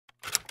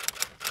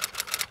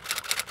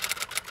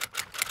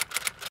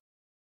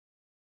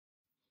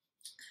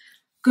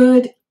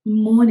Good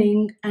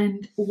morning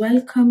and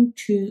welcome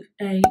to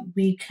a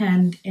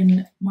weekend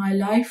in my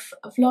life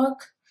vlog.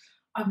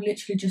 I've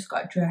literally just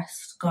got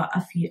dressed, got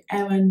a few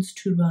errands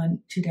to run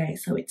today.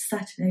 So it's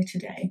Saturday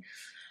today.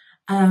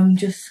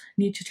 Just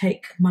need to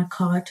take my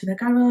car to the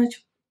garage.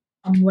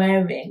 I'm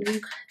wearing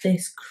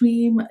this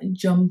cream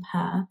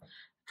jumper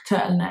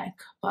turtleneck,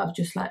 but I've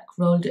just like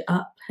rolled it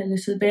up a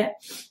little bit.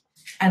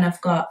 And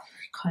I've got,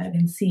 you can't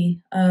even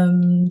see,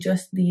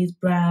 just these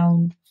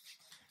brown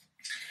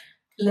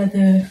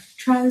leather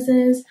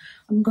trousers.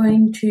 I'm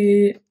going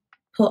to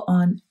put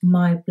on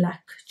my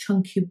black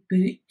chunky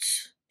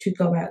boots to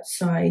go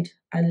outside.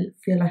 I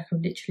feel like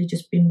I've literally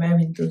just been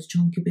wearing those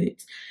chunky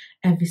boots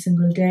every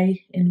single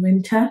day in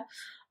winter.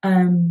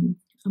 I'm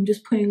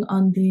just putting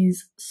on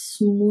these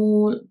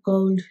small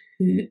gold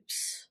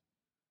hoops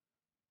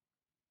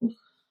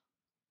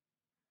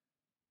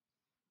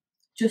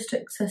just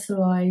to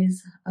accessorize.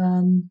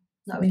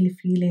 Not really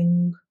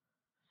feeling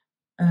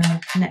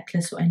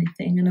necklace or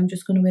anything, and I'm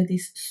just going to wear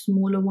these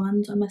smaller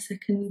ones on my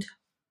second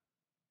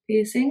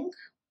piercing.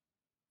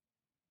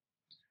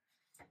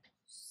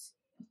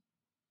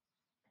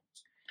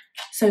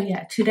 So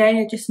yeah,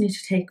 today I just need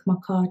to take my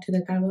car to the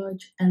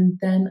garage and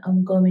then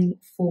I'm going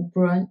for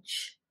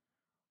brunch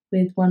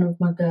with one of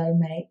my girl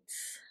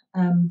mates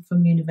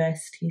from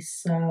university.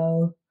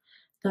 So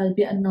that'll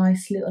be a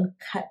nice little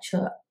catch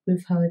up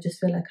with her. I just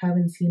feel like I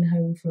haven't seen her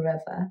in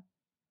forever.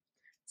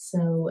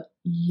 So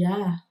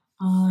yeah,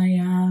 I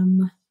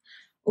am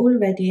all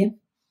ready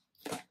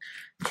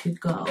to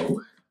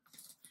go.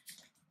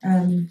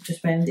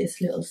 Just wearing this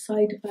little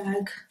side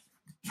bag.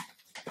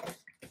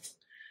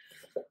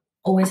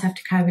 Always have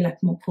to carry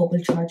like my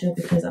portable charger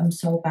because I'm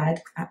so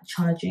bad at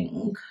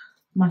charging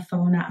my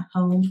phone at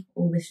home,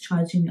 always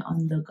charging it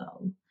on the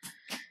go.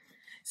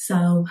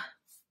 So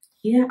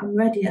yeah, I'm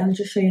ready. I'll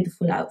just show you the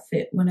full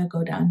outfit when I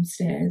go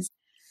downstairs.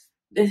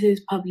 This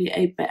is probably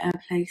a better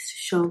place to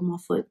show my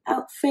full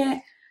outfit.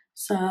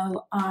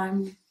 So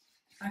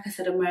like I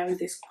said, I'm wearing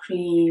this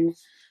cream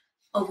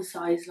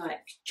oversized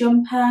like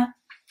jumper,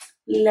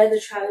 leather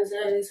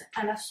trousers,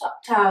 and I've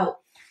swapped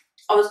out.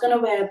 I was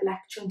gonna wear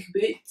black chunky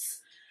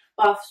boots,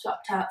 but I've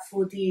swapped out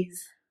for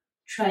these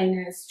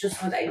trainers just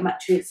so that it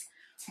matches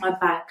my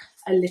bag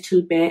a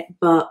little bit.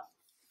 But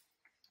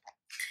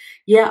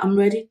yeah, I'm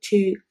ready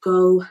to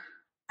go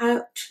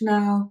out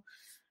now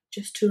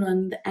just to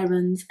run the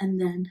errands,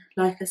 and then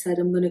like I said,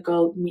 I'm gonna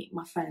go meet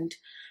my friend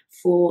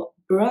for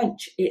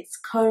brunch. It's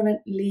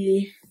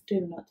currently, I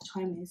don't know what the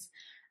time is,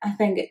 I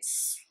think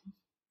it's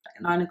like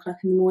 9 o'clock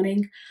in the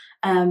morning,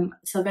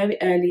 so very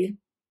early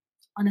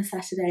on a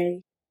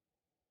Saturday.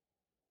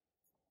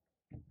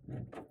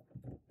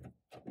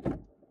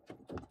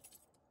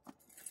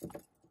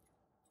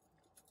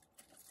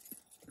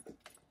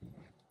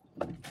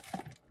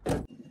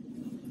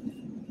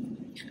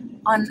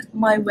 On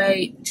my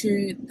way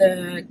to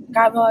the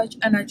garage,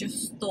 and I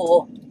just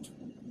thought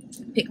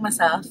pick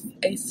myself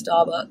a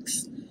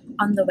Starbucks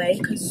on the way,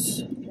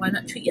 because why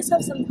not treat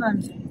yourself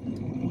sometimes.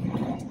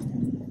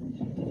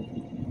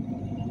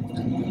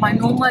 My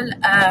normal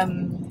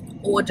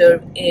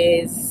order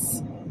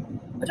is,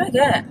 what do I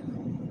get?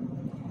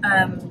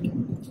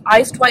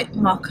 Iced white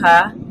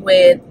mocha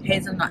with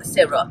hazelnut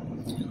syrup.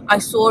 I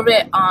saw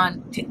it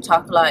on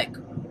TikTok like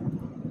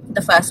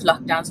the first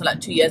lockdown, so like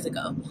 2 years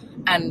ago,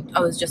 and I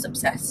was just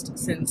obsessed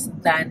since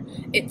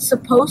then. It's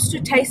supposed to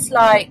taste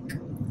like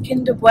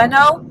Kinder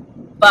Bueno,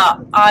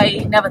 but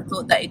I never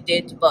thought that it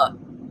did, but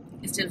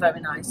it's still very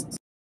nice.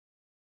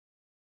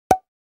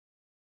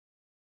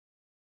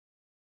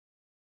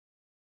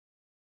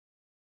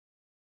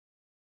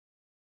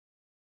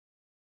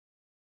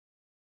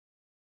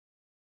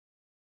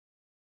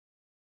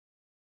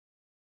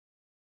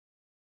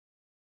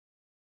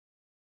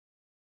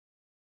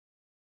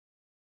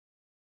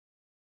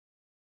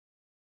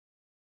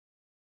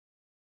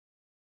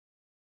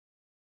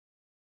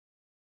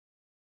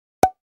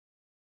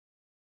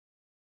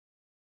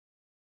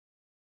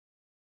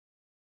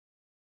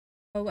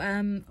 So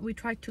we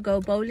tried to go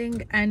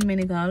bowling and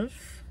mini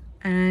golf,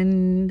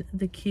 and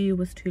the queue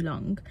was too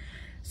long,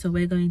 so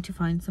we're going to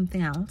find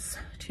something else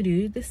to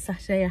do this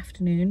Saturday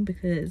afternoon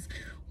because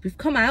we've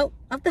come out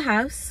of the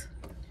house,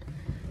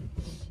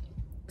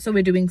 so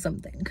we're doing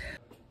something.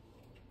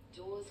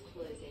 Doors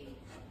closing.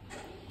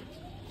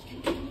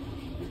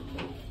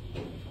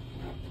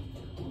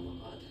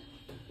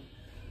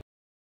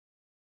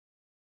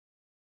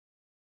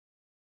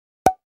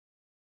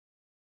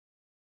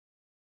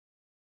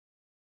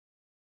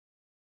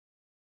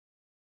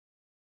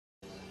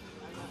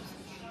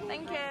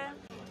 Thank you.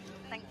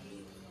 Thank you.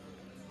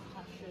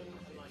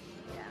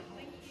 Yeah.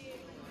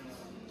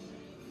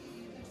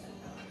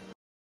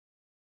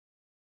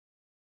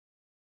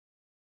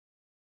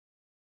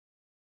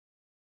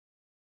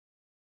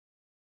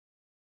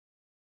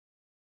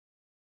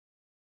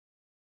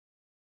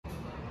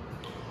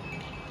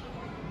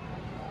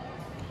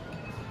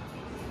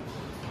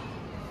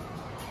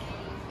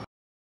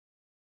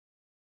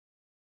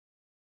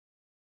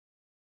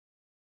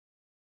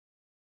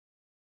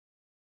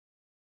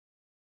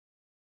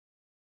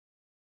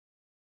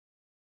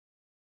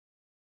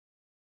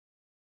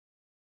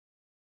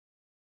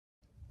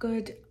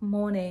 Good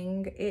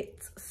morning,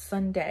 it's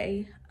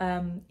Sunday.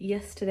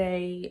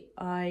 Yesterday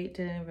I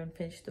didn't even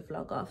finish the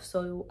vlog off,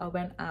 so I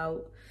went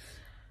out.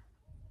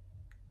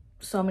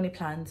 So many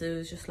plans, it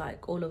was just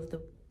like all over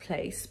the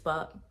place,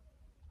 but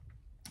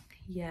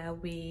yeah,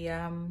 we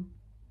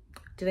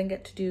didn't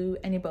get to do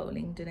any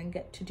bowling, didn't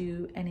get to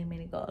do any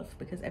mini golf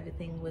because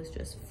everything was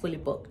just fully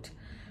booked.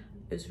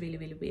 It was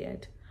really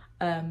weird.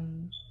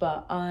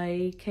 But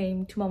I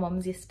came to my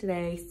mum's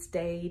yesterday,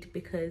 stayed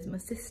because my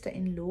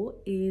sister-in-law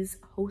is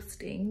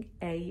hosting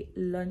a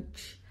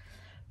lunch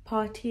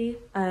party,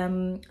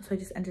 so I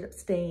just ended up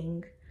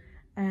staying.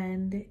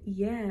 And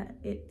yeah,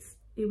 it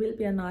will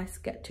be a nice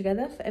get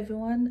together for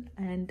everyone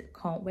and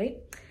can't wait.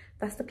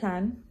 That's the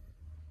plan.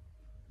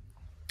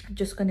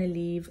 Just gonna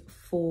leave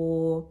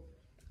for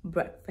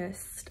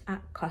breakfast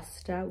at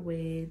Costa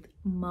with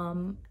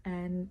mum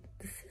and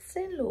the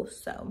sister-in-law,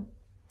 so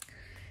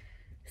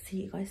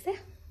see you guys there.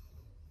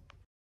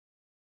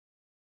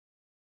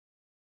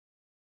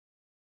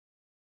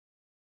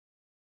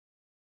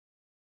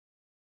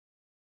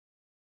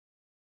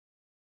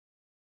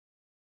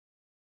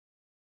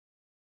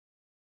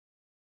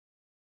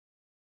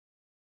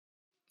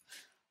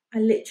 I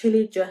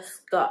literally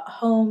just got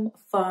home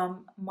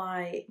from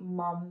my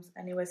mum's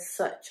and it was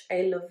such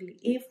a lovely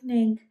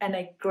evening and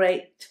a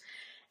great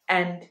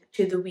end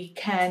to the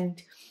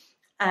weekend.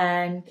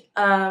 And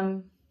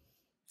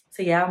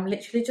so yeah, I'm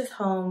literally just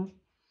home.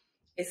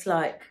 It's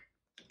like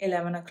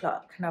 11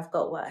 o'clock and I've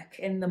got work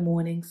in the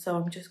morning, so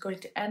I'm just going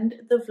to end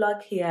the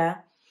vlog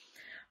here.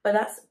 But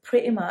that's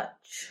pretty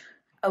much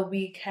a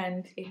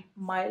weekend in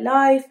my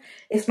life.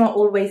 It's not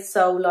always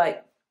so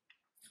like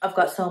I've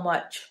got so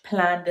much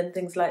planned and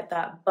things like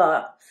that,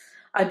 but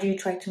I do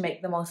try to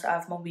make the most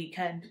out of my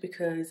weekend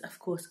because of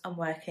course I'm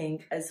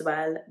working as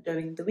well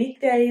during the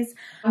weekdays.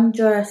 I'm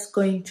just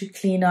going to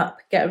clean up,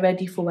 get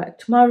ready for work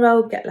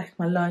tomorrow, get like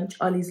my lunch,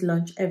 Ollie's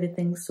lunch,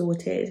 everything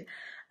sorted,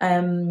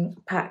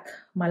 pack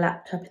my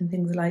laptop and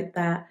things like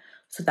that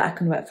so that I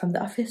can work from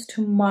the office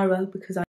tomorrow because